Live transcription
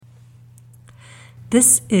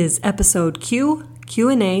This is episode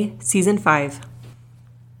Q&A Season 5.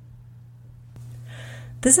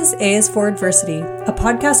 This is A is for Adversity, a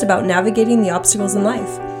podcast about navigating the obstacles in life.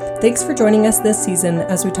 Thanks for joining us this season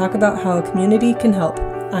as we talk about how a community can help.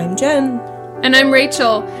 I'm Jen. And I'm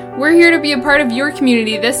Rachel. We're here to be a part of your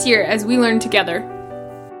community this year as we learn together.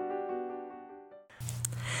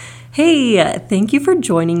 Hey, thank you for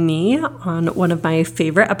joining me on one of my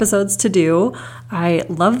favorite episodes to do. I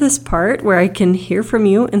love this part where I can hear from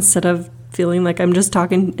you instead of feeling like I'm just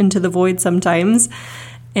talking into the void sometimes.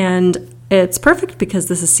 And it's perfect because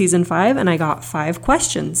this is season 5 and I got 5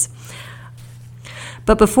 questions.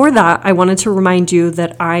 But before that, I wanted to remind you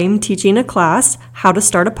that I'm teaching a class, How to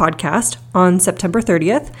Start a Podcast, on September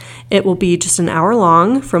 30th. It will be just an hour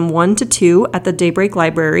long from 1 to 2 at the Daybreak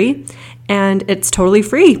Library, and it's totally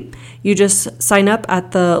free. You just sign up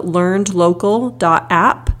at the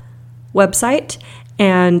learnedlocal.app website,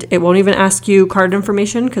 and it won't even ask you card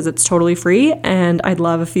information because it's totally free, and I'd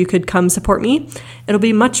love if you could come support me. It'll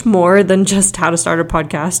be much more than just how to start a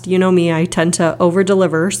podcast. You know me, I tend to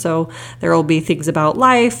over-deliver, so there will be things about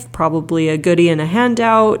life, probably a goodie and a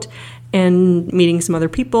handout, and meeting some other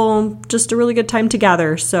people, just a really good time to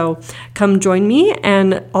gather. So come join me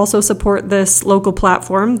and also support this local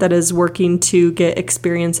platform that is working to get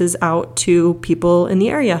experiences out to people in the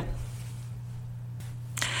area.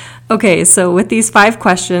 Okay, so with these 5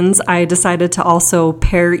 questions, I decided to also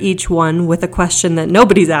pair each one with a question that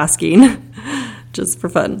nobody's asking, just for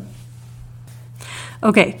fun.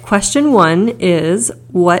 Okay, question 1 is,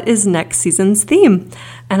 what is next season's theme?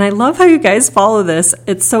 And I love how you guys follow this.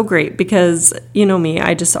 It's so great because, you know me,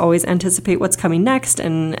 I just always anticipate what's coming next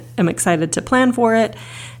and am excited to plan for it.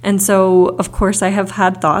 And so, of course, I have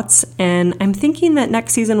had thoughts, and I'm thinking that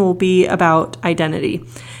next season will be about identity.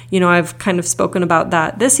 You know, I've kind of spoken about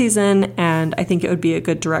that this season, and I think it would be a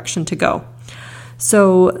good direction to go.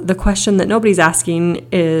 So the question that nobody's asking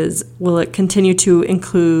is, will it continue to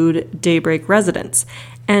include Daybreak residents?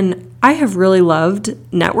 And I have really loved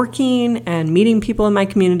networking and meeting people in my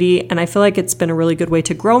community, and I feel like it's been a really good way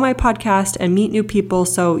to grow my podcast and meet new people.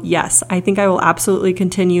 So yes, I think I will absolutely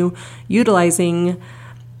continue utilizing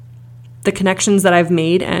the connections that I've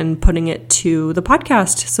made and putting it to the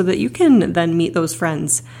podcast so that you can then meet those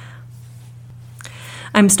friends.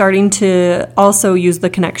 I'm starting to also use the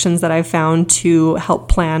connections that I've found to help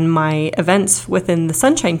plan my events within the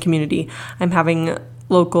Sunshine community. I'm having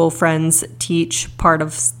local friends teach part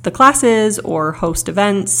of the classes or host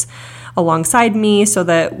events alongside me so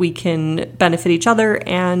that we can benefit each other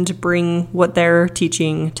and bring what they're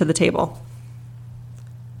teaching to the table.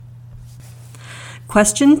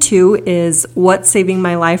 Question 2 is, what's saving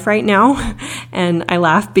my life right now? And I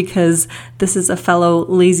laugh because this is a fellow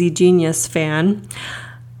Lazy Genius fan.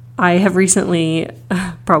 I have recently,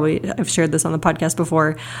 probably I've shared this on the podcast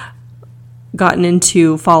before, gotten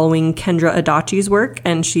into following Kendra Adachi's work,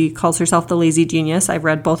 and she calls herself the Lazy Genius. I've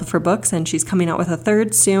read both of her books, and she's coming out with a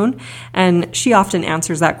 3rd soon, and she often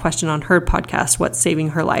answers that question on her podcast, what's saving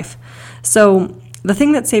her life. So the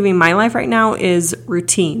thing that's saving my life right now is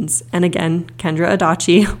routines. And again, Kendra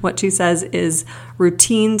Adachi, what she says is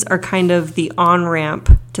routines are kind of the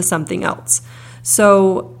on-ramp to something else.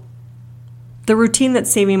 So the routine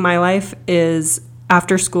that's saving my life is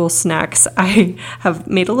after school snacks. I have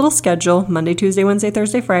made a little schedule, Monday, Tuesday, Wednesday,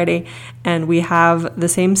 Thursday, Friday, and we have the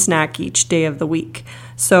same snack each day of the week.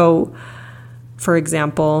 So, for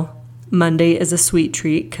example, Monday is a sweet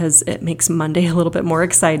treat because it makes Monday a little bit more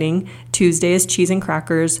exciting. Tuesday is cheese and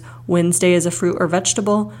crackers. Wednesday is a fruit or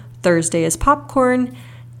vegetable. Thursday is popcorn.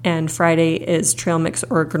 And Friday is trail mix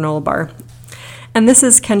or granola bar. And this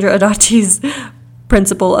is Kendra Adachi's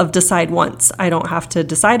principle of decide once. I don't have to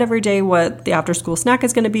decide every day what the after school snack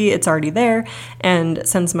is going to be. It's already there. And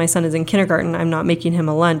since my son is in kindergarten, I'm not making him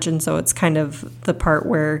a lunch. And so it's kind of the part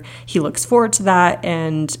where he looks forward to that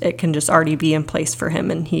and it can just already be in place for him.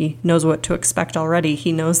 And he knows what to expect already.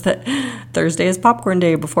 He knows that Thursday is popcorn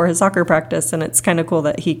day before his soccer practice. And it's kind of cool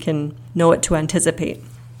that he can know what to anticipate.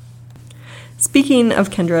 Speaking of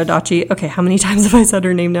Kendra Adachi, okay, how many times have I said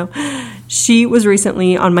her name now? She was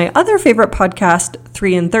recently on my other favorite podcast,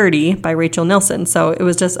 3 and 30 by Rachel Nilsson. So it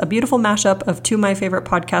was just a beautiful mashup of 2 of my favorite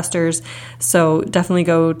podcasters. So definitely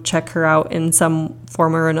go check her out in some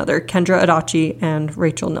form or another, Kendra Adachi and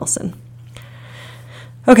Rachel Nilsson.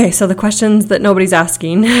 Okay, so the questions that nobody's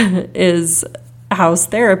asking is, how's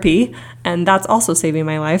therapy? And that's also saving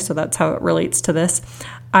my life, so that's how it relates to this.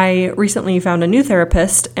 I recently found a new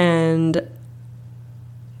therapist, and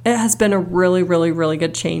it has been a really, really, really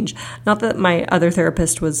good change. Not that my other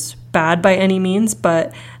therapist was bad by any means,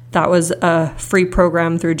 but That was a free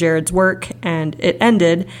program through Jared's work, and it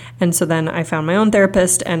ended. And so then I found my own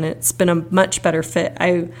therapist, and it's been a much better fit.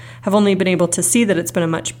 I have only been able to see that it's been a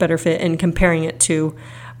much better fit in comparing it to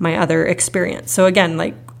my other experience. So again,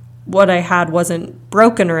 like, what I had wasn't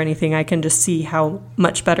broken or anything. I can just see how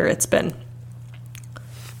much better it's been.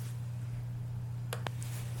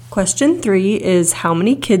 Question 3 is, how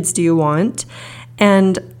many kids do you want?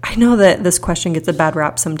 And I know that this question gets a bad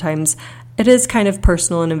rap sometimes. It is kind of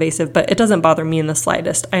personal and invasive, but it doesn't bother me in the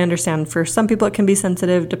slightest. I understand for some people it can be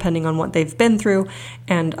sensitive depending on what they've been through,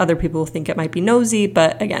 and other people think it might be nosy.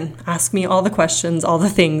 But again, ask me all the questions, all the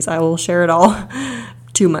things. I will share it all.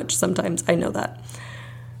 Too much sometimes, I know that.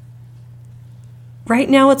 Right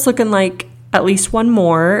now it's looking like at least one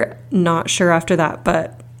more. Not sure after that,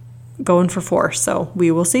 but going for 4, so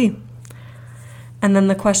we will see. And then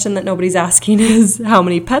the question that nobody's asking is, how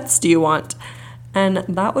many pets do you want? And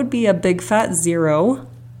that would be a big fat 0,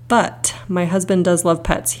 but my husband does love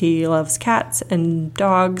pets. He loves cats and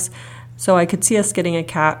dogs, so I could see us getting a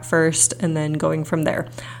cat first and then going from there.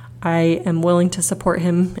 I am willing to support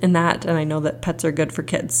him in that, and I know that pets are good for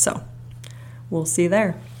kids, so we'll see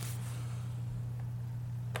there.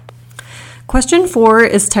 Question 4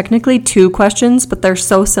 is technically 2 questions, but they're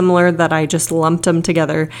so similar that I just lumped them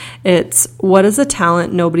together. It's, what is a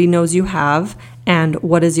talent nobody knows you have, and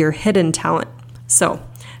what is your hidden talent? So,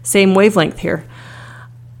 same wavelength here.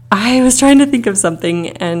 I was trying to think of something,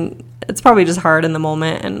 and it's probably just hard in the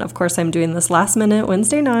moment, and of course I'm doing this last minute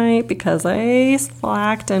Wednesday night because I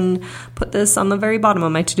slacked and put this on the very bottom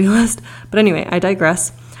of my to-do list. But anyway, I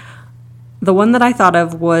digress. The one that I thought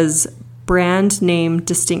of was brand name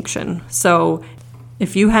distinction. So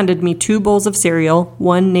if you handed me 2 bowls of cereal,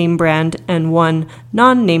 one name brand and one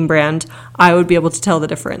non-name brand, I would be able to tell the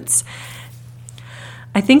difference.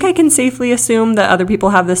 I think I can safely assume that other people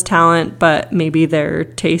have this talent, but maybe their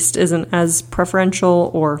taste isn't as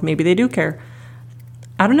preferential, or maybe they do care.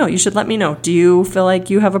 I don't know. You should let me know. Do you feel like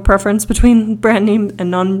you have a preference between brand name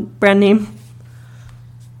and non-brand name?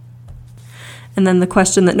 And then the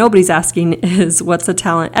question that nobody's asking is, what's a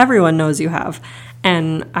talent everyone knows you have?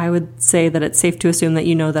 And I would say that it's safe to assume that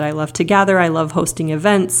you know that I love to gather. I love hosting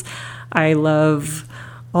events. I love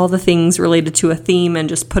all the things related to a theme and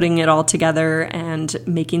just putting it all together and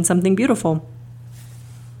making something beautiful.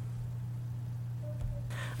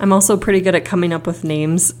 I'm also pretty good at coming up with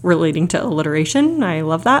names relating to alliteration. I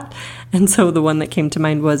love that. And so the one that came to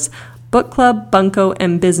mind was book club, bunco,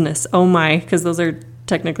 and business. Oh my, because those are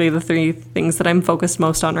technically the 3 things that I'm focused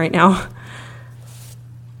most on right now.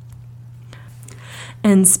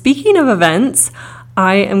 And speaking of events,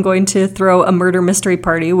 I am going to throw a murder mystery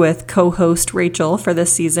party with co-host Rachel for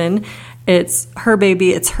this season. It's her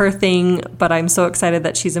baby, it's her thing, but I'm so excited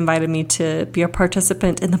that she's invited me to be a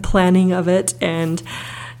participant in the planning of it. And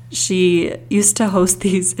she used to host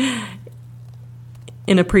these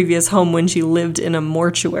in a previous home when she lived in a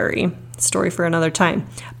mortuary. Story for another time.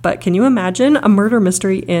 But can you imagine a murder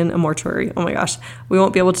mystery in a mortuary? Oh my gosh, we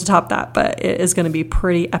won't be able to top that, but it is going to be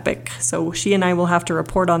pretty epic. So she and I will have to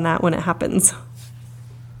report on that when it happens.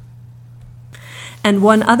 And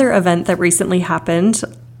one other event that recently happened,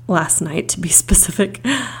 last night to be specific,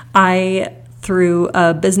 I threw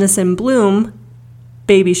a Business in Bloom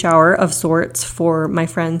baby shower of sorts for my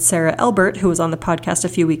friend Sarah Elbert, who was on the podcast a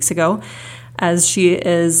few weeks ago, as she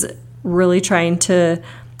is really trying to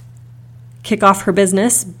kick off her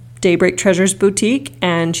business, Daybreak Treasures Boutique,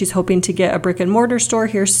 and she's hoping to get a brick and mortar store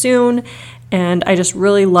here soon. And I just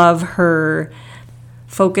really love her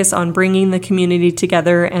focus on bringing the community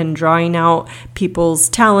together and drawing out people's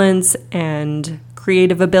talents and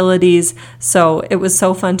creative abilities. So it was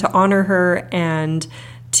so fun to honor her and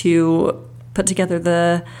to put together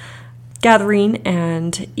the gathering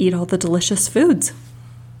and eat all the delicious foods.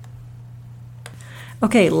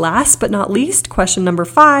 Okay, last but not least, question number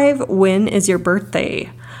 5, when is your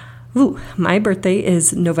birthday? Ooh, my birthday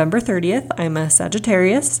is November 30th. I'm a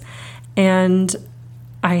Sagittarius, and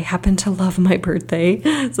I happen to love my birthday.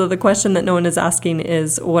 So the question that no one is asking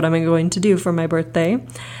is, what am I going to do for my birthday?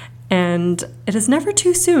 And it is never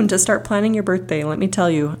too soon to start planning your birthday, let me tell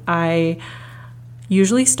you. I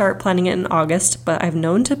usually start planning it in August, but I've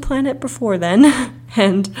known to plan it before then.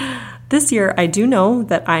 And this year, I do know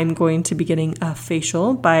that I'm going to be getting a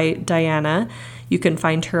facial by Diana. You can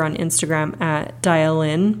find her on Instagram at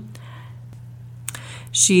Dialin.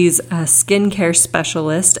 She's a skincare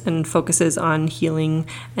specialist and focuses on healing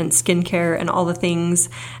and skincare and all the things.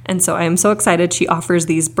 And so I am so excited she offers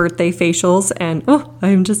these birthday facials, and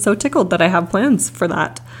I'm just so tickled that I have plans for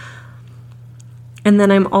that. And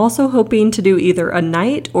then I'm also hoping to do either a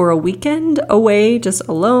night or a weekend away, just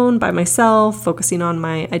alone by myself, focusing on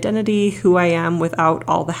my identity, who I am without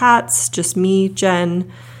all the hats, just me, Jen,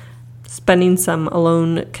 spending some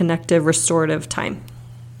alone, connective, restorative time.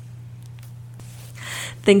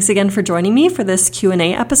 Thanks again for joining me for this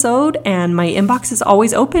Q&A episode, and my inbox is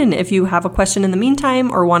always open. If you have a question in the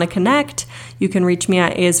meantime or want to connect, you can reach me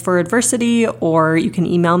at AsForAdversity, or you can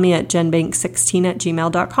email me at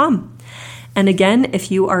jenbank16@gmail.com. And again,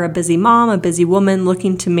 if you are a busy mom, a busy woman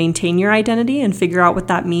looking to maintain your identity and figure out what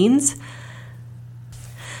that means,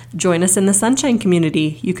 join us in the Sunshine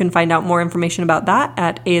Community. You can find out more information about that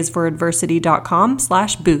at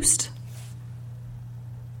asforadversity.com/boost.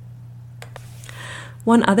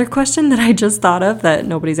 One other question that I just thought of that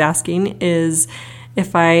nobody's asking is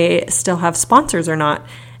if I still have sponsors or not.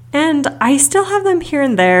 And I still have them here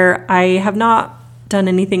and there. I have not done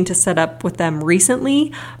anything to set up with them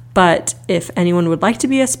recently, but if anyone would like to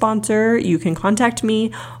be a sponsor, you can contact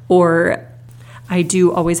me, or I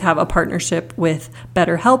do always have a partnership with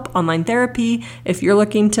BetterHelp Online Therapy. If you're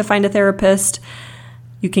looking to find a therapist,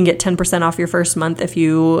 you can get 10% off your first month if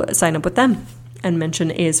you sign up with them and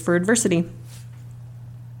mention A's for Adversity.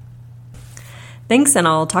 Thanks, and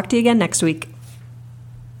I'll talk to you again next week.